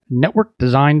Network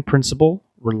Design Principle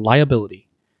Reliability,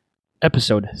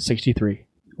 Episode 63.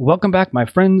 Welcome back, my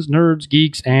friends, nerds,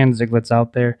 geeks, and Ziglets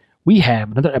out there. We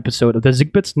have another episode of the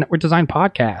ZigBits Network Design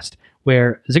Podcast,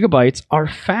 where gigabytes are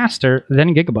faster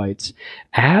than gigabytes.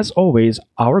 As always,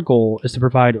 our goal is to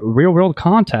provide real-world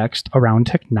context around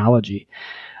technology.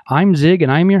 I'm Zig, and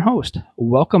I'm your host.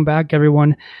 Welcome back,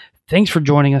 everyone. Thanks for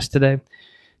joining us today.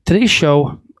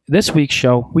 This week's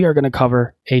show, we are going to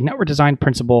cover a network design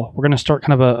principle. We're going to start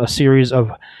kind of a series of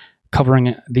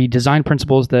covering the design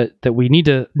principles that we need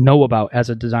to know about as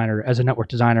a designer, as a network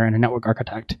designer and a network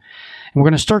architect. And we're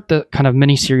going to start the kind of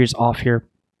mini-series off here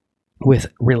with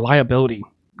reliability.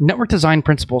 Network design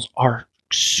principles are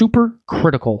super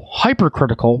critical,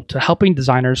 hyper-critical to helping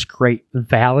designers create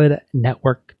valid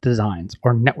network designs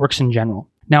or networks in general.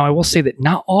 Now, I will say that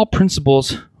not all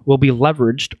principles will be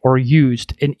leveraged or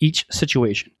used in each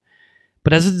situation.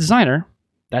 But as a designer,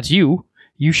 that's you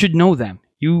should know them.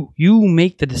 You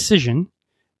make the decision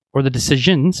or the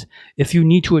decisions if you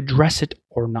need to address it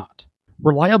or not.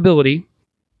 Reliability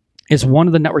is one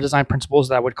of the network design principles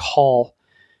that I would call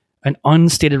an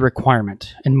unstated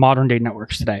requirement in modern day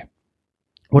networks today.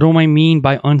 What do I mean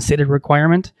by unstated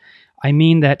requirement? I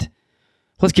mean that,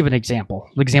 let's give an example.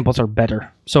 Examples are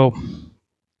better. So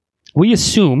we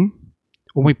assume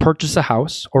when we purchase a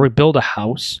house or we build a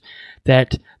house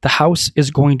that the house is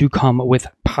going to come with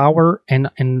power and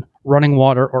running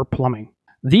water or plumbing.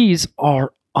 These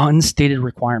are unstated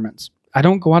requirements. I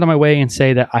don't go out of my way and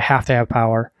say that I have to have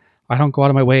power. I don't go out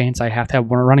of my way and say I have to have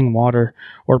running water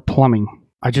or plumbing.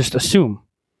 I just assume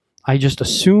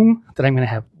that I'm going to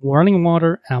have running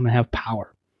water and I'm going to have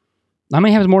power. I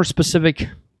may have more specific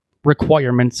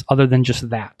requirements other than just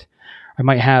that. I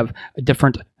might have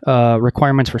different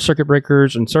requirements for circuit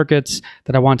breakers and circuits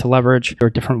that I want to leverage, or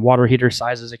different water heater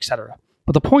sizes, etc.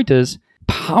 But the point is,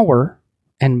 power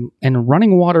and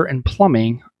running water and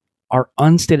plumbing are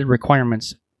unstated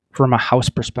requirements from a house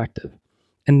perspective.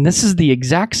 And this is the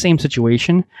exact same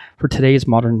situation for today's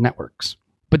modern networks.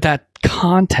 But that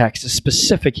context is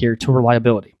specific here to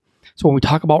reliability. So when we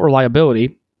talk about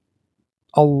reliability,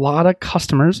 a lot of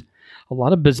customers, a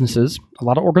lot of businesses, a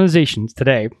lot of organizations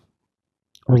today,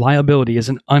 reliability is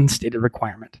an unstated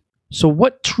requirement. So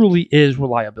what truly is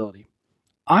reliability?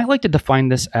 I like to define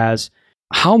this as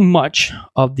how much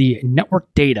of the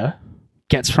network data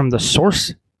gets from the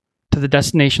source to the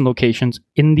destination locations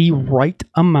in the right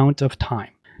amount of time.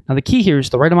 Now, the key here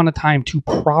is the right amount of time to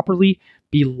properly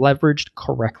be leveraged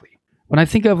correctly. When I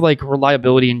think of like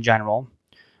reliability in general,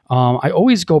 I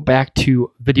always go back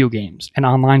to video games and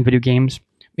online video games,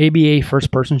 maybe a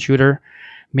first-person shooter,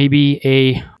 maybe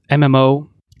a MMO,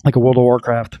 like a World of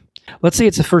Warcraft. Let's say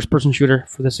it's a first-person shooter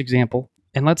for this example.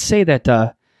 And let's say that,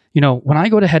 when I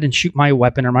go ahead and shoot my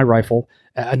weapon or my rifle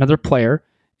at another player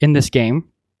in this game,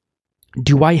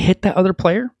 do I hit that other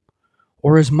player?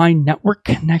 Or is my network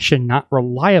connection not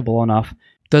reliable enough?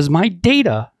 Does my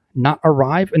data not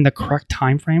arrive in the correct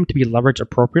time frame to be leveraged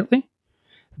appropriately?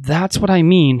 That's what I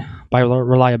mean by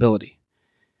reliability.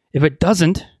 If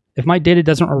my data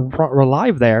doesn't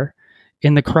arrive there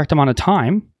in the correct amount of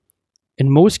time, in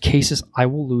most cases, I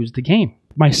will lose the game.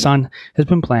 My son has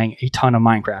been playing a ton of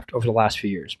Minecraft over the last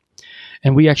few years.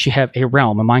 And we actually have a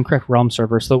Minecraft Realm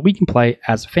server, so we can play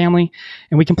as a family,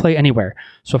 and we can play anywhere.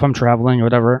 So if I'm traveling or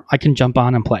whatever, I can jump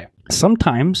on and play.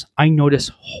 Sometimes I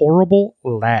notice horrible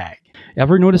lag.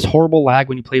 Ever notice horrible lag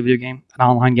when you play a video game, an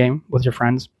online game with your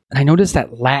friends? And I notice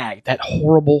that lag, that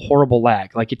horrible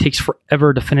lag. Like it takes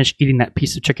forever to finish eating that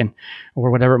piece of chicken or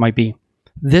whatever it might be.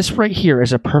 This right here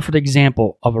is a perfect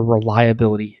example of a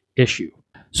reliability issue.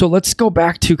 So let's go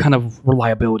back to kind of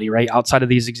reliability, right? Outside of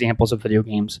these examples of video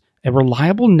games, a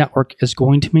reliable network is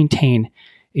going to maintain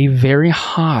a very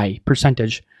high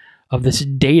percentage of this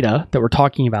data that we're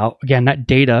talking about. Again, that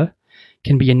data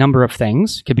can be a number of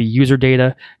things. It could be user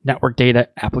data, network data,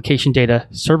 application data,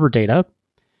 server data,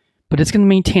 but it's going to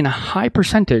maintain a high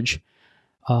percentage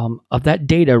of that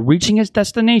data reaching its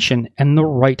destination in the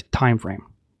right time frame.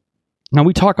 Now,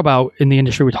 in the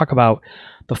industry, we talk about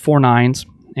the 4 nines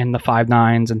and the 5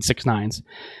 nines and 6 nines.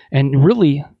 And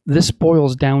really, this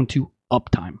boils down to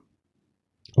uptime.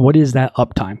 What is that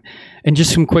uptime? And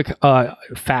just some quick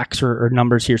facts or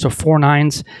numbers here. So 4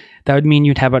 nines, that would mean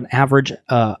you'd have an average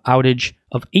outage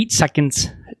of 8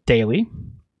 seconds daily.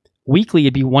 Weekly,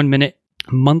 it'd be 1 minute.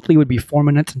 Monthly would be 4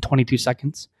 minutes and 22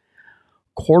 seconds.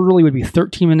 Quarterly would be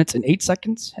 13 minutes and 8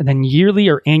 seconds. And then yearly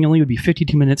or annually would be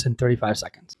 52 minutes and 35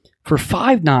 seconds. For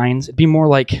 5 nines, it'd be more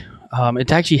like,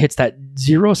 it actually hits that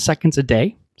 0 seconds a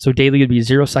day. So daily would be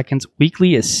 0 seconds.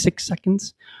 Weekly is 6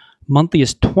 seconds. Monthly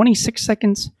is 26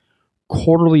 seconds.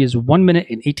 quarterly is 1 minute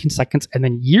and 18 seconds, and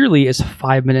then yearly is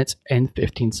 5 minutes and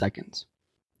 15 seconds.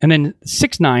 And then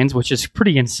 6 nines, which is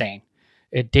pretty insane.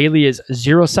 Daily is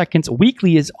 0 seconds.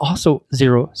 Weekly is also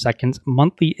 0 seconds.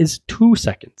 Monthly is 2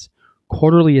 seconds.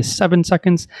 Quarterly is 7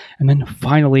 seconds. And then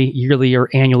finally, yearly or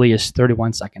annually is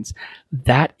 31 seconds.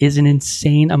 That is an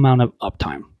insane amount of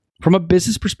uptime. From a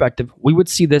business perspective, we would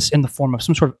see this in the form of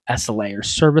some sort of SLA or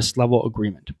service level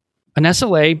agreement. An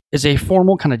SLA is a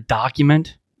formal kind of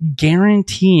document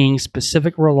guaranteeing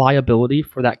specific reliability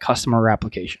for that customer or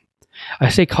application. I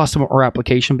say customer or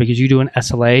application because you do an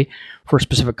SLA for a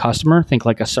specific customer. Think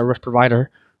like a service provider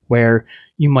where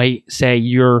you might say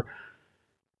your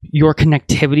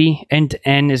connectivity end to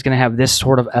end is going to have this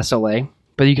sort of SLA,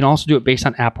 but you can also do it based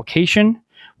on application,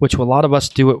 which a lot of us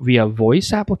do it via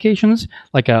voice applications,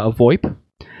 like a VoIP.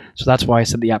 So that's why I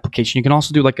said the application. You can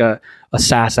also do like a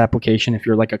SaaS application if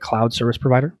you're like a cloud service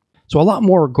provider. So a lot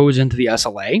more goes into the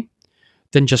SLA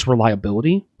than just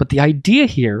reliability. But the idea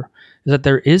here is that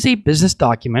there is a business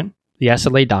document, the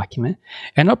SLA document,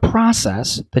 and a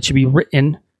process that should be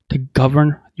written to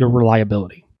govern your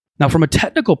reliability. Now, from a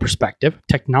technical perspective,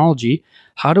 technology,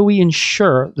 how do we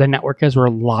ensure the network is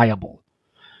reliable?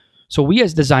 So we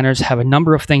as designers have a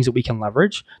number of things that we can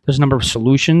leverage. There's a number of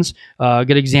solutions. A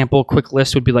good example, quick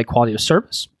list would be like quality of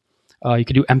service. You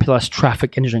could do MPLS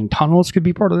traffic engineering tunnels could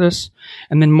be part of this.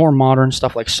 And then more modern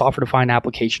stuff like software-defined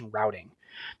application routing.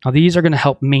 Now, these are going to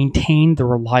help maintain the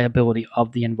reliability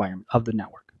of the environment, of the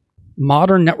network.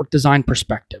 Modern network design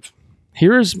perspective.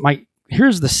 Here's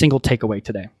the single takeaway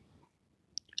today.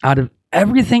 Out of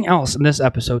everything else in this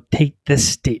episode, take this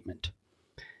statement.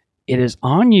 It is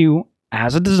on you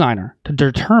as a designer to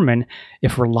determine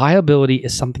if reliability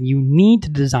is something you need to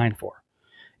design for.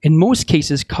 In most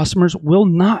cases, customers will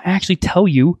not actually tell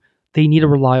you they need a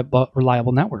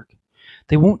reliable network.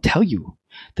 They won't tell you.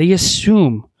 They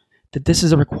assume that this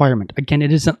is a requirement. Again,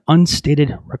 it is an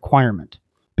unstated requirement.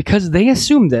 Because they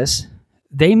assume this,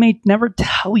 they may never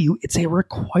tell you it's a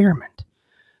requirement.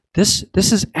 This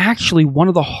is actually one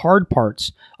of the hard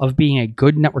parts of being a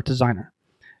good network designer.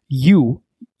 You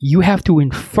have to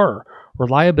infer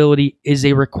reliability is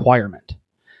a requirement.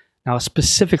 Now,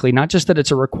 specifically, not just that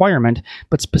it's a requirement,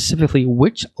 but specifically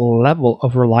which level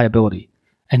of reliability.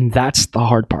 And that's the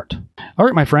hard part. All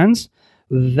right, my friends,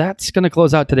 that's going to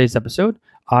close out today's episode.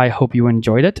 I hope you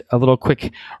enjoyed it. A little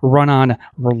quick run on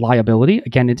reliability.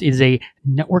 Again, it is a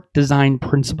network design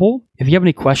principle. If you have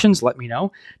any questions, let me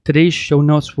know. Today's show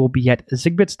notes will be at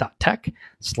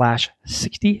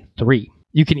zigbits.tech/63.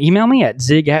 You can email me at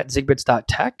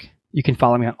zig@zigbits.tech. You can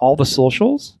follow me on all the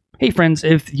socials. Hey friends,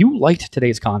 if you liked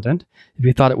today's content, if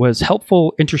you thought it was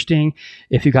helpful, interesting,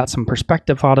 if you got some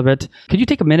perspective out of it, could you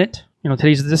take a minute?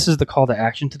 This is the call to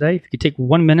action today. If you could take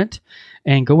 1 minute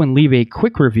and go and leave a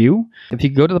quick review. If you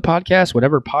go to the podcast,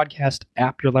 whatever podcast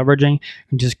app you're leveraging,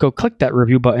 and just go click that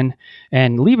review button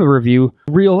and leave a review.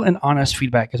 Real and honest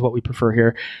feedback is what we prefer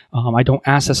here. I don't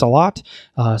ask this a lot.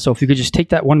 So if you could just take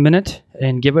that 1 minute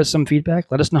and give us some feedback,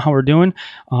 let us know how we're doing.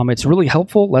 It's really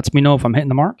helpful. Lets me know if I'm hitting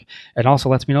the mark. It also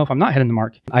lets me know if I'm not hitting the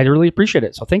mark. I'd really appreciate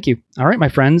it. So thank you. All right, my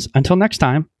friends, until next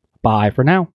time, bye for now.